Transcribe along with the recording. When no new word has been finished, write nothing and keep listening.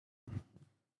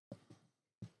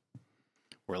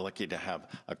We're lucky to have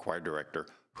a choir director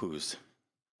who's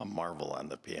a marvel on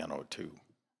the piano too.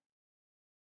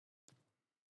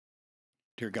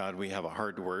 Dear God, we have a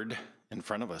hard word in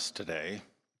front of us today.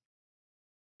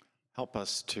 Help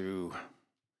us to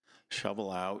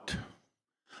shovel out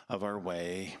of our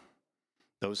way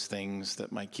those things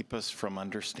that might keep us from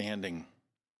understanding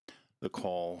the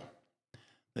call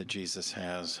that Jesus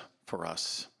has for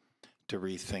us to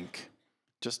rethink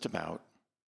just about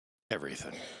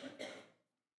everything.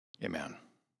 Amen.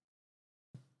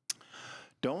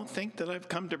 Don't think that I've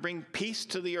come to bring peace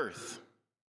to the earth.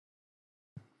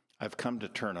 I've come to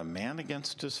turn a man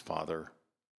against his father,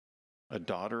 a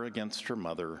daughter against her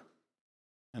mother,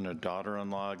 and a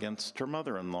daughter-in-law against her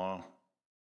mother-in-law.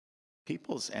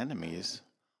 People's enemies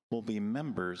will be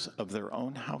members of their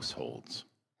own households.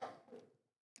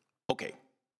 Okay.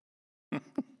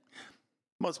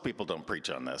 Most people don't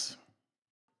preach on this.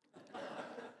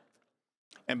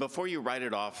 And before you write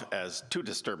it off as too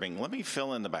disturbing, let me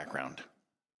fill in the background.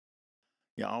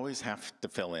 You always have to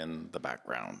fill in the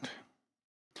background.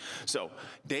 So,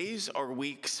 days or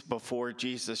weeks before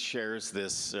Jesus shares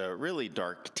this really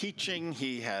dark teaching,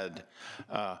 he had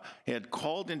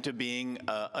called into being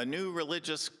a new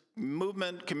religious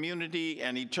movement, community,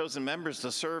 and he'd chosen members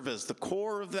to serve as the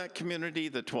core of that community,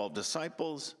 the 12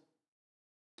 disciples.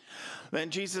 Then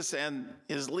Jesus and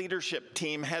his leadership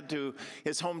team head to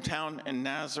his hometown in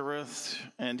Nazareth,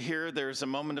 and here there's a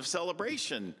moment of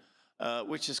celebration,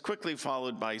 which is quickly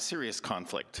followed by serious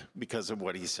conflict because of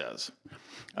what he says.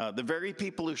 The very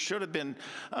people who should have been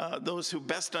those who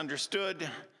best understood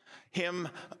him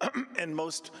and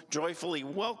most joyfully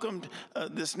welcomed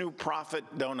this new prophet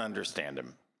don't understand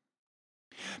him.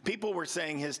 People were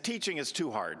saying his teaching is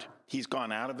too hard. He's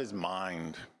gone out of his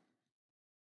mind.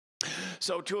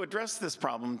 So to address this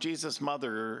problem, Jesus'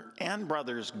 mother and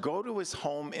brothers go to his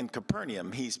home in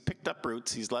Capernaum. He's picked up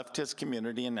roots. He's left his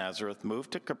community in Nazareth, moved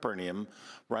to Capernaum,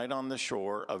 right on the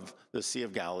shore of the Sea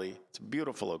of Galilee. It's a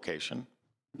beautiful location.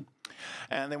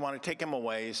 And they want to take him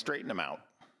away, straighten him out.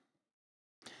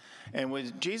 And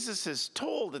when Jesus is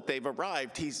told that they've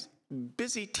arrived, he's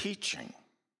busy teaching.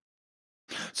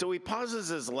 So he pauses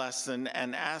his lesson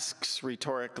and asks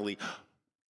rhetorically,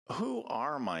 "Who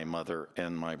are my mother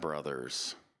and my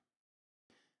brothers?"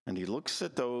 And he looks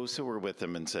at those who were with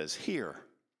him and says, "Here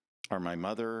are my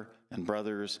mother and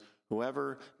brothers.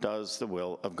 Whoever does the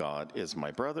will of God is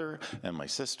my brother and my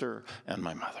sister and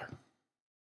my mother."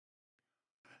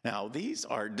 Now, these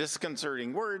are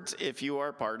disconcerting words if you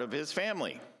are part of his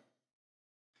family.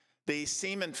 They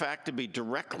seem, in fact, to be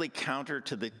directly counter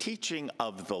to the teaching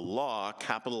of the law,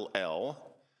 capital L,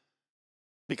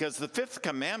 because the fifth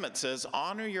commandment says,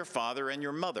 honor your father and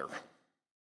your mother.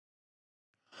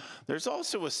 There's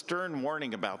also a stern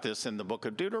warning about this in the book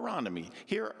of Deuteronomy.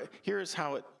 Here's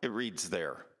how it reads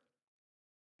there.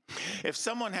 If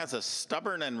someone has a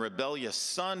stubborn and rebellious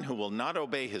son who will not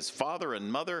obey his father and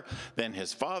mother, then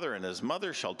his father and his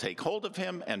mother shall take hold of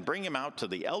him and bring him out to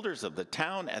the elders of the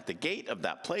town at the gate of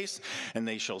that place, and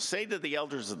they shall say to the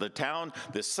elders of the town,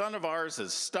 "This son of ours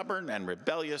is stubborn and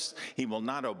rebellious. He will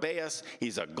not obey us.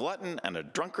 He's a glutton and a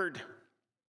drunkard."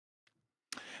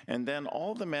 And then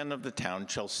all the men of the town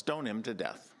shall stone him to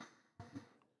death.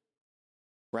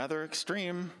 Rather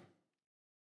extreme.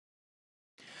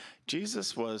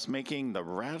 Jesus was making the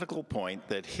radical point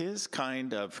that his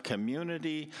kind of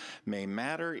community may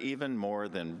matter even more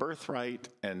than birthright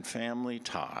and family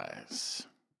ties.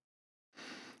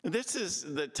 This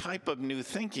is the type of new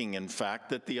thinking, in fact,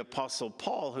 that the Apostle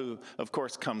Paul, who of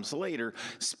course comes later,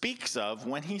 speaks of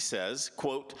when he says,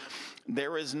 quote,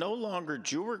 "There is no longer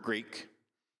Jew or Greek,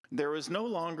 there is no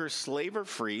longer slave or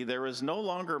free, there is no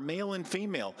longer male and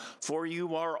female, for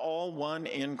you are all one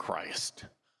in Christ."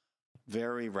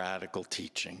 Very radical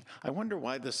teaching. I wonder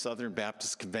why the Southern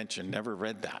Baptist Convention never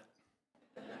read that.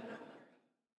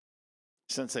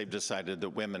 Since they've decided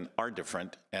that women are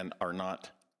different and are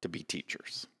not to be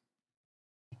teachers.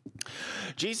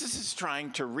 Jesus is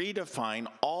trying to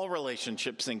redefine all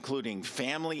relationships, including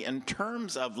family, in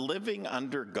terms of living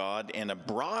under God in a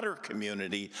broader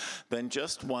community than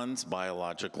just one's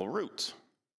biological roots.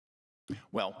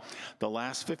 Well, the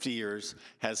last 50 years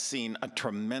has seen a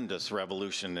tremendous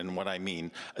revolution in what it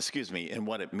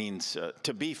means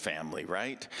to be family,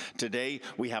 right? Today,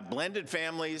 we have blended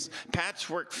families,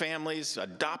 patchwork families,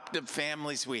 adoptive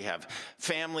families. We have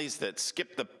families that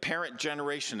skip the parent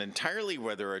generation entirely,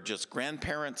 where there are just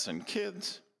grandparents and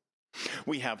kids.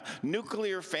 We have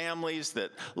nuclear families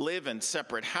that live in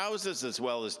separate houses, as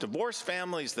well as divorced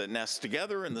families that nest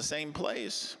together in the same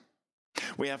place.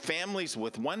 We have families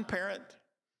with one parent,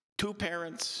 2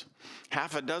 parents,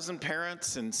 half a dozen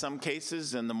parents in some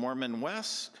cases in the Mormon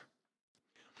West,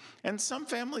 and some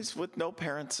families with no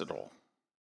parents at all.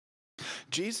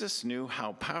 Jesus knew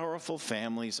how powerful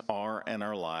families are in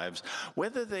our lives,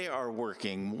 whether they are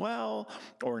working well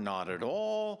or not at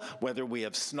all, whether we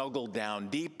have snuggled down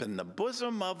deep in the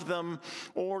bosom of them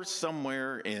or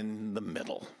somewhere in the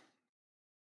middle.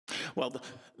 Well,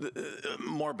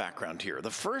 more background here. The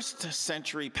first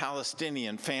century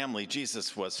Palestinian family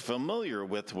Jesus was familiar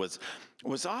with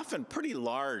was often pretty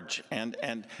large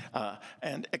and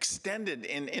extended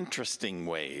in interesting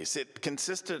ways. It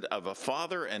consisted of a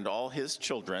father and all his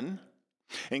children,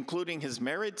 including his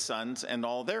married sons and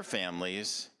all their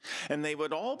families, and they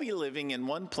would all be living in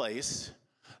one place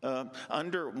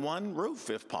under one roof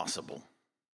if possible.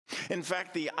 In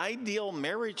fact, the ideal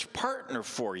marriage partner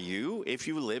for you, if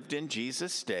you lived in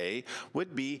Jesus' day,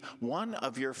 would be one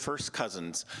of your first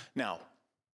cousins. Now,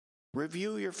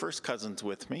 review your first cousins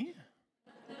with me.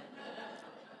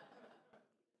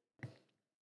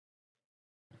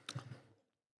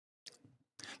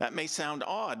 That may sound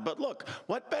odd, but look,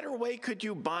 what better way could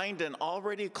you bind an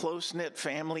already close-knit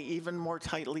family even more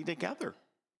tightly together,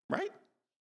 right?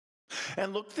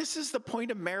 And look, this is the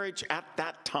point of marriage at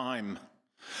that time.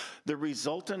 The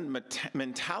resultant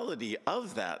mentality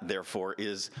of that, therefore,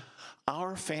 is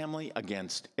our family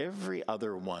against every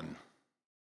other one.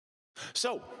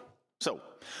 So,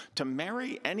 to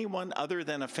marry anyone other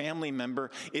than a family member,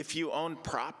 if you own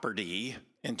property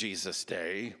in Jesus'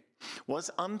 day, was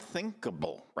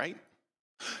unthinkable, right?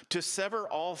 To sever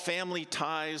all family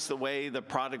ties the way the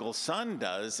prodigal son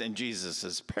does in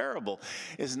Jesus' parable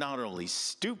is not only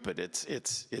stupid,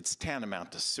 it's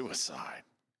tantamount to suicide.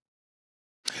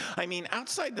 I mean,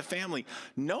 outside the family,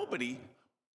 nobody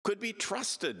could be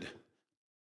trusted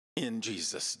in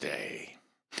Jesus' day.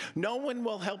 No one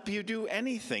will help you do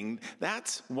anything.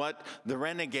 That's what the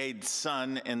renegade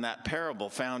son in that parable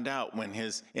found out when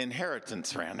his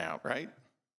inheritance ran out, right?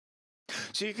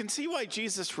 So you can see why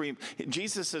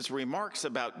Jesus's remarks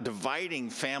about dividing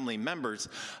family members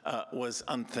was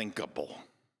unthinkable.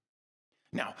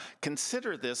 Now,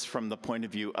 consider this from the point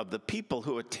of view of the people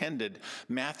who attended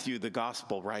Matthew, the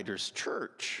gospel writer's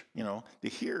church, to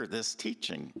hear this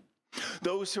teaching.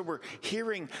 Those who were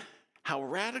hearing how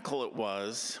radical it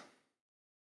was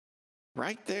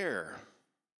right there.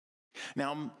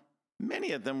 Now,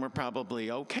 many of them were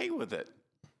probably okay with it.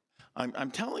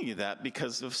 I'm telling you that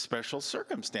because of special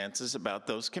circumstances about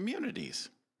those communities.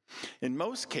 In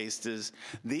most cases,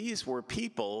 these were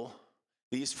people.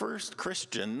 These first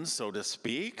Christians, so to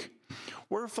speak,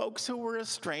 were folks who were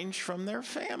estranged from their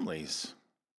families.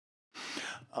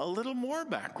 A little more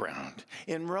background.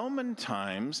 In Roman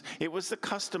times, it was the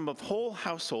custom of whole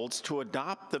households to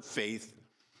adopt the faith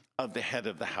of the head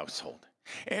of the household.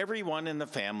 Everyone in the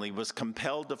family was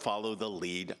compelled to follow the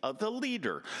lead of the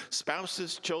leader.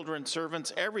 Spouses, children,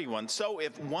 servants, everyone. So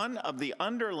if one of the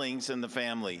underlings in the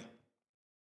family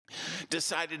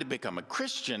decided to become a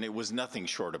Christian, it was nothing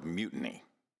short of mutiny,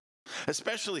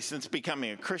 especially since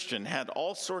becoming a Christian had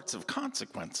all sorts of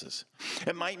consequences.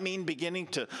 It might mean beginning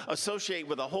to associate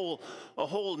with a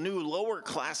whole new lower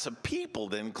class of people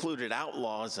that included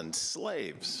outlaws and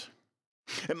slaves.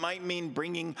 It might mean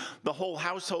bringing the whole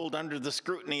household under the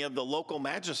scrutiny of the local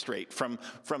magistrate from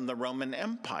the Roman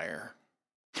Empire.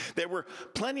 There were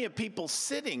plenty of people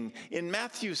sitting in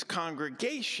Matthew's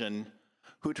congregation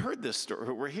who'd heard this story,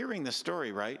 who were hearing the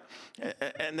story, right?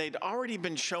 And they'd already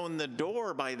been shown the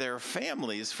door by their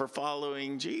families for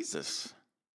following Jesus.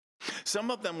 Some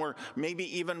of them were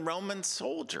maybe even Roman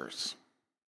soldiers.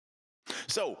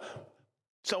 So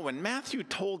when Matthew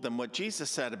told them what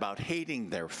Jesus said about hating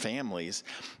their families,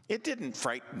 it didn't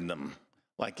frighten them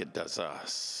like it does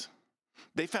us.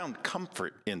 They found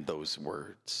comfort in those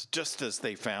words, just as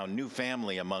they found new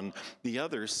family among the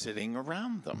others sitting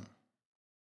around them.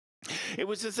 It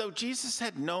was as though Jesus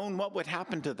had known what would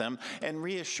happen to them and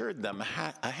reassured them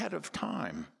ahead of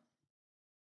time.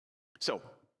 So,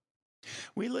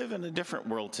 we live in a different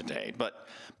world today, but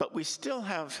we still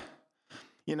have,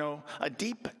 a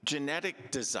deep genetic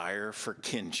desire for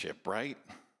kinship, right?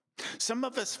 Some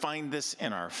of us find this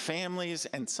in our families,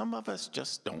 and some of us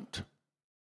just don't.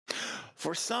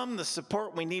 For some, the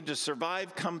support we need to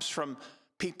survive comes from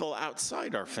people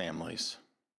outside our families.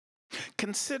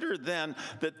 Consider then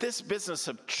that this business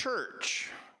of church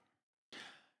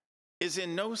is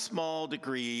in no small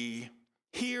degree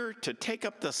here to take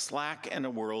up the slack in a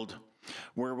world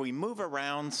where we move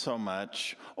around so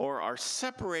much or are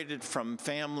separated from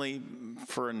family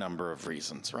for a number of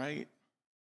reasons, right?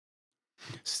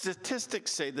 Statistics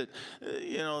say that,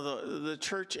 the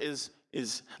church is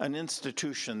is an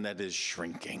institution that is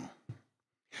shrinking.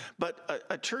 But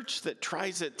a church that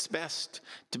tries its best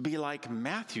to be like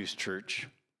Matthew's church,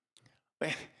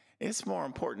 it's more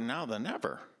important now than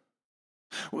ever.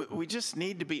 We just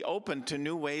need to be open to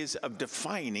new ways of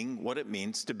defining what it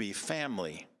means to be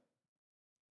family.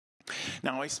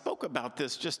 Now, I spoke about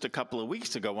this just a couple of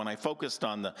weeks ago when I focused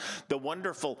on the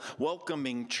wonderful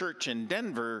welcoming church in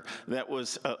Denver that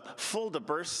was full to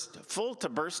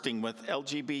bursting with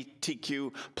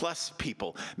LGBTQ plus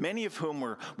people, many of whom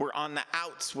were on the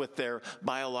outs with their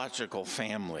biological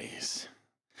families.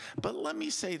 But let me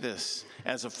say this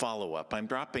as a follow-up. I'm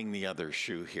dropping the other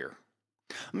shoe here.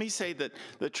 Let me say that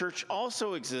the church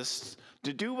also exists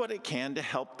to do what it can to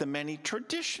help the many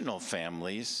traditional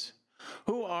families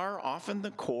who are often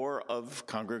the core of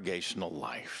congregational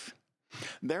life.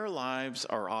 Their lives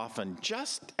are often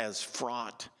just as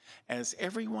fraught as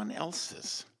everyone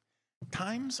else's.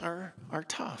 Times are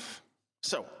tough.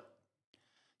 So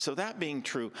that being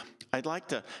true, I'd like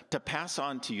to pass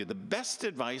on to you the best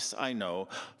advice I know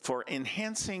for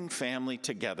enhancing family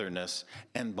togetherness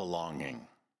and belonging.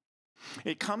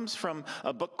 It comes from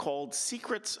a book called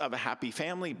Secrets of a Happy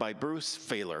Family by Bruce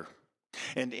Feiler.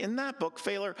 And in that book,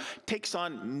 Feiler takes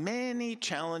on many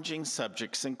challenging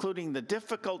subjects, including the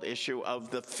difficult issue of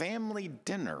the family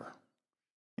dinner.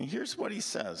 And here's what he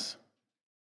says.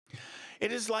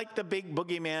 It is like the big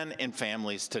boogeyman in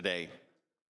families today.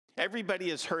 Everybody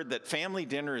has heard that family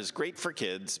dinner is great for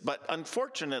kids, but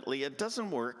unfortunately, it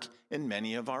doesn't work in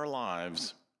many of our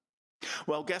lives.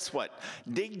 Well, guess what?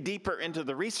 Dig deeper into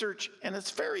the research, and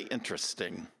it's very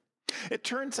interesting. It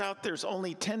turns out there's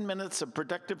only 10 minutes of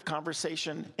productive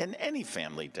conversation in any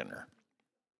family dinner.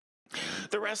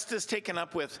 The rest is taken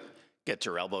up with get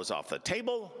your elbows off the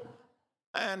table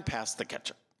and pass the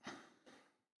ketchup.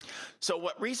 So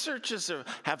what researchers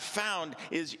have found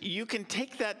is you can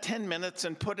take that 10 minutes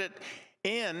and put it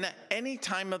in any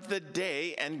time of the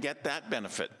day and get that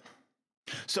benefit.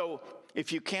 So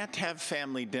if you can't have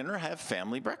family dinner, have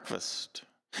family breakfast.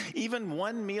 Even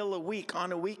one meal a week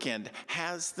on a weekend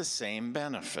has the same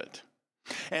benefit.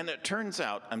 And it turns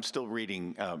out, I'm still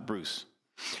reading Bruce,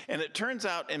 and it turns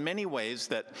out in many ways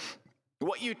that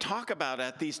what you talk about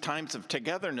at these times of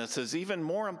togetherness is even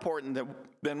more important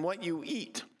than what you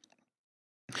eat.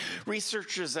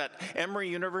 Researchers at Emory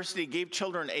University gave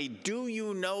children a do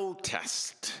you know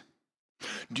test.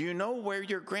 Do you know where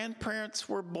your grandparents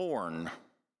were born?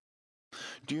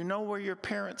 Do you know where your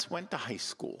parents went to high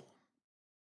school?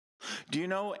 Do you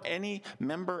know any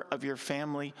member of your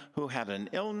family who had an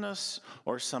illness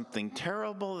or something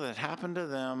terrible that happened to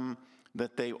them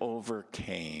that they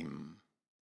overcame?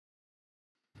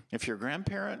 If your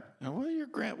grandparent, what do your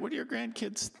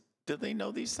grandkids, do they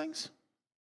know these things?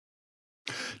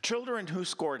 Children who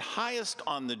scored highest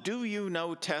on the Do You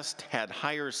Know test had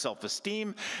higher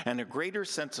self-esteem and a greater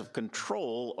sense of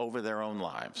control over their own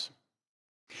lives.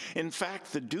 In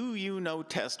fact, the Do You Know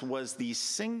test was the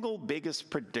single biggest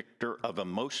predictor of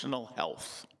emotional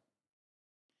health.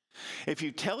 If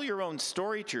you tell your own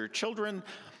story to your children,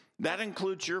 that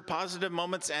includes your positive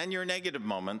moments and your negative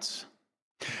moments,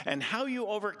 and how you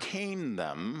overcame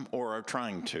them, or are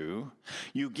trying to,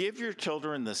 you give your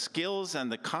children the skills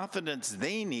and the confidence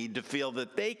they need to feel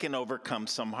that they can overcome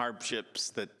some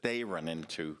hardships that they run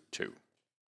into too.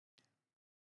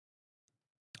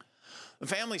 The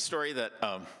family story that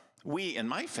we in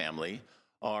my family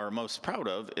are most proud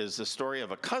of is the story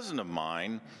of a cousin of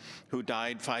mine who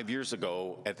died 5 years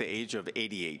ago at the age of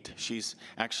 88. She's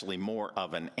actually more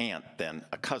of an aunt than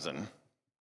a cousin.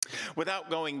 Without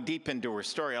going deep into her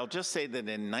story, I'll just say that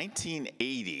in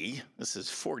 1980, this is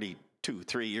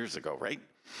 3 years ago, right?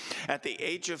 At the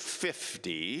age of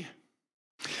 50,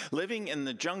 living in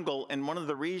the jungle in one of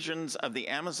the regions of the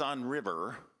Amazon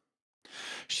River,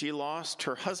 she lost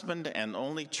her husband and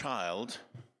only child,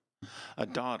 a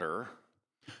daughter,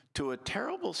 to a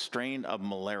terrible strain of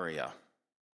malaria,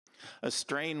 a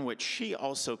strain which she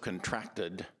also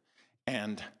contracted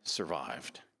and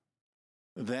survived.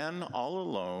 Then, all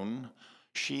alone,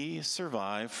 she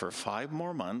survived for 5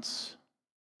 more months,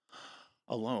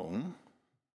 alone,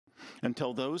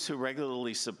 until those who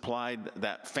regularly supplied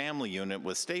that family unit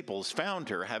with staples found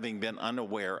her, having been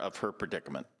unaware of her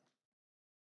predicament.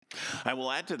 I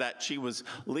will add to that she was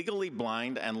legally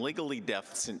blind and legally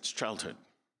deaf since childhood.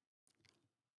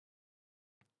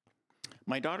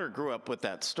 My daughter grew up with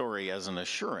that story as an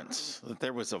assurance that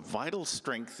there was a vital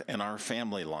strength in our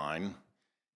family line,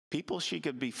 people she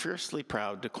could be fiercely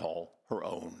proud to call her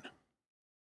own.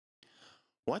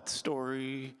 What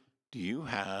story do you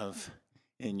have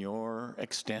in your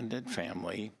extended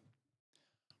family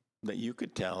that you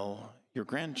could tell your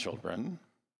grandchildren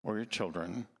or your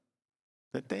children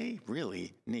that they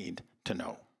really need to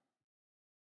know.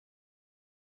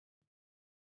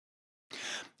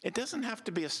 It doesn't have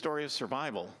to be a story of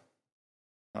survival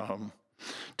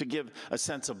to give a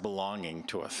sense of belonging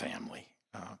to a family.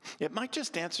 It might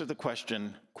just answer the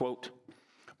question, quote,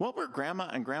 what were Grandma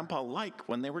and Grandpa like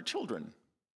when they were children?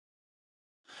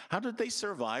 How did they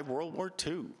survive World War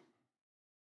II?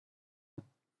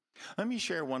 Let me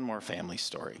share one more family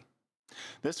story.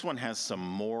 This one has some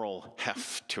moral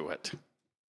heft to it.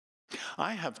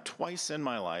 I have twice in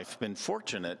my life been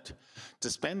fortunate to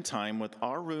spend time with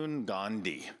Arun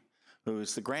Gandhi, who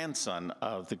is the grandson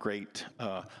of the great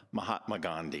Mahatma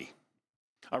Gandhi.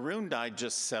 Arun died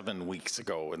just 7 weeks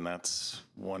ago, and that's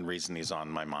one reason he's on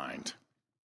my mind.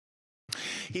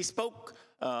 He spoke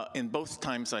in both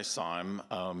times I saw him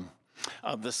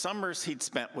of the summers he'd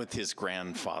spent with his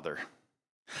grandfather.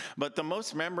 But the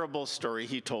most memorable story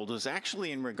he told was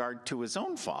actually in regard to his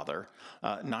own father,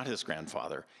 not his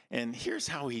grandfather. And here's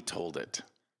how he told it.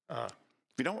 If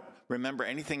you don't remember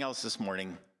anything else this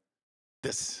morning,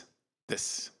 this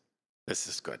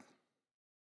is good.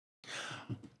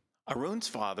 Arun's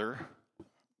father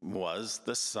was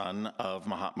the son of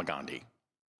Mahatma Gandhi.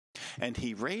 And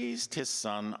he raised his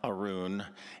son Arun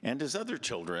and his other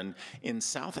children in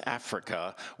South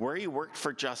Africa, where he worked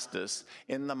for justice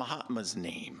in the Mahatma's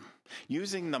name,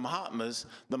 using the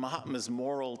Mahatma's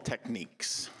moral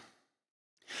techniques.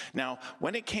 Now,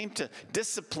 when it came to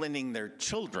disciplining their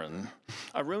children,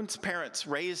 Arun's parents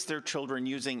raised their children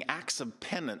using acts of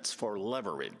penance for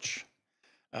leverage.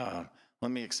 Let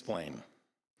me explain.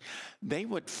 They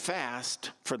would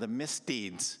fast for the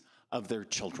misdeeds of their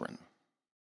children.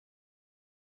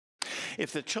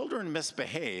 If the children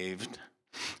misbehaved,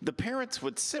 the parents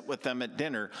would sit with them at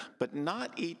dinner, but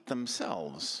not eat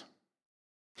themselves.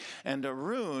 And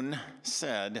Arun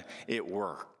said it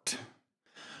worked.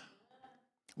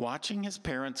 Watching his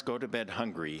parents go to bed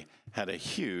hungry had a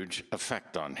huge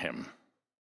effect on him.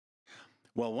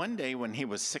 Well, one day when he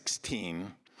was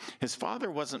 16, his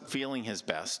father wasn't feeling his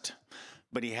best,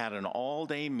 but he had an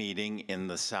all-day meeting in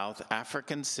the South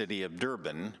African city of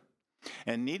Durban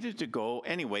and needed to go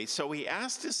anyway, so he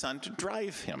asked his son to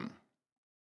drive him.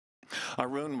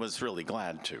 Arun was really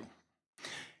glad to.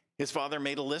 His father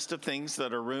made a list of things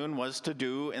that Arun was to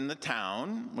do in the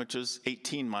town, which is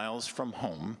 18 miles from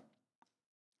home.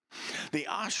 The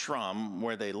ashram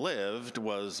where they lived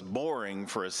was boring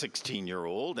for a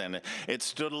 16-year-old, and it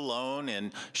stood alone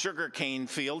in sugarcane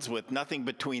fields with nothing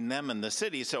between them and the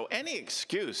city, so any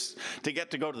excuse to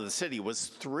get to go to the city was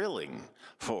thrilling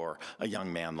for a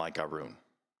young man like Arun.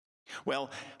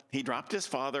 Well, he dropped his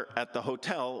father at the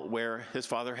hotel where his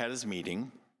father had his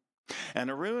meeting,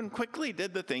 and Arun quickly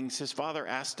did the things his father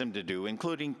asked him to do,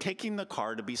 including taking the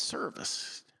car to be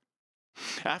serviced.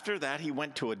 After that, he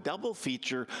went to a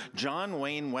double-feature John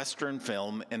Wayne Western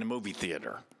film in a movie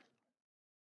theater.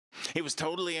 He was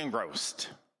totally engrossed.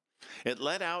 It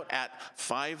let out at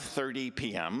 5:30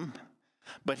 p.m.,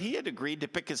 but he had agreed to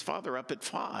pick his father up at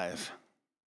 5.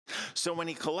 So when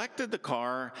he collected the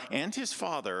car and his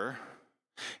father,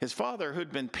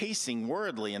 who'd been pacing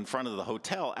worriedly in front of the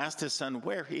hotel, asked his son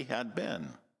where he had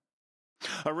been.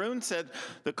 Arun said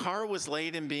the car was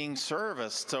late in being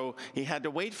serviced, so he had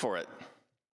to wait for it.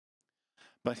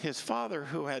 But his father,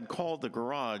 who had called the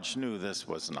garage, knew this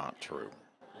was not true.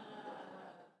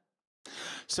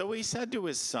 So he said to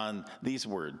his son these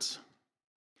words,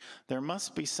 "There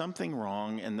must be something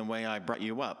wrong in the way I brought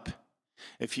you up,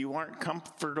 if you aren't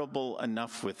comfortable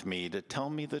enough with me to tell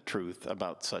me the truth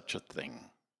about such a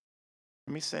thing."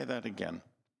 Let me say that again.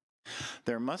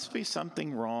 There must be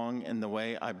something wrong in the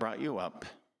way I brought you up,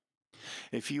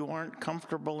 if you aren't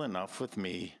comfortable enough with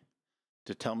me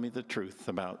to tell me the truth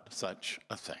about such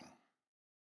a thing.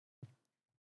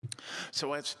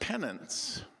 So as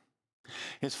penance,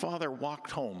 his father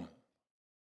walked home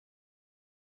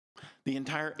the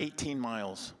entire 18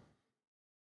 miles.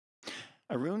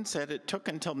 Arun said it took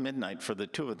until midnight for the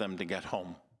two of them to get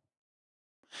home.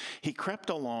 He crept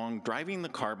along, driving the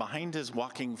car behind his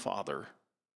walking father,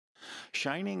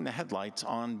 shining the headlights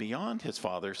on beyond his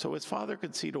father so his father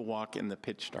could see to walk in the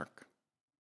pitch dark.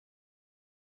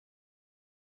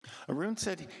 Arun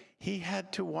said he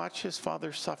had to watch his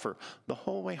father suffer the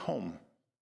whole way home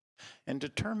and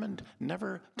determined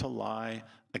never to lie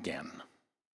again.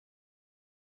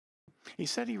 He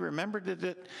said he remembered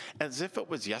it as if it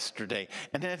was yesterday,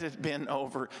 and it had been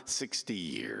over 60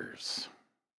 years.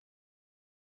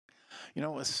 You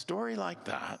know, a story like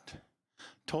that,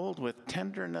 told with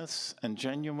tenderness and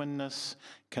genuineness,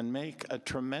 can make a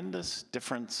tremendous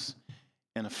difference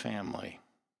in a family.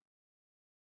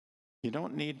 You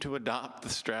don't need to adopt the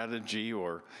strategy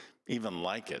or even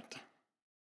like it.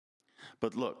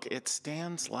 But look, it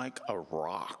stands like a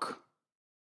rock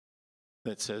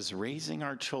that says raising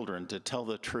our children to tell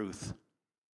the truth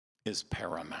is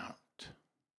paramount.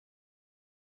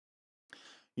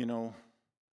 You know,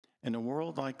 in a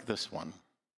world like this one,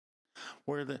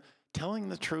 where telling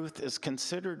the truth is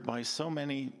considered by so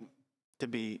many to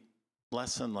be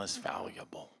less and less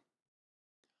valuable,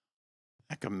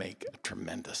 that can make a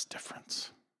tremendous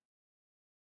difference.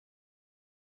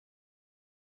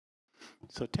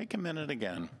 So take a minute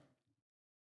again.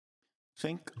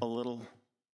 Think a little,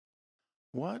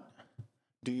 what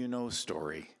do you know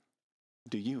story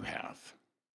do you have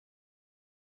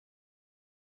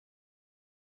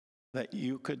that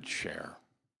you could share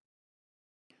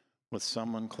with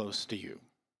someone close to you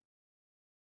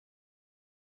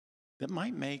that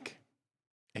might make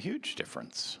a huge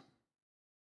difference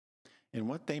in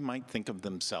what they might think of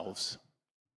themselves?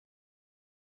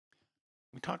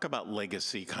 We talk about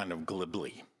legacy kind of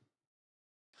glibly.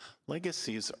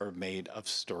 Legacies are made of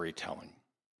storytelling.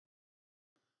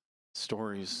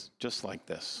 Stories just like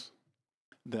this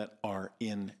that are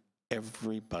in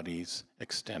everybody's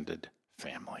extended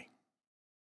family.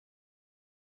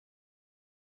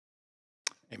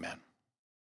 Amen.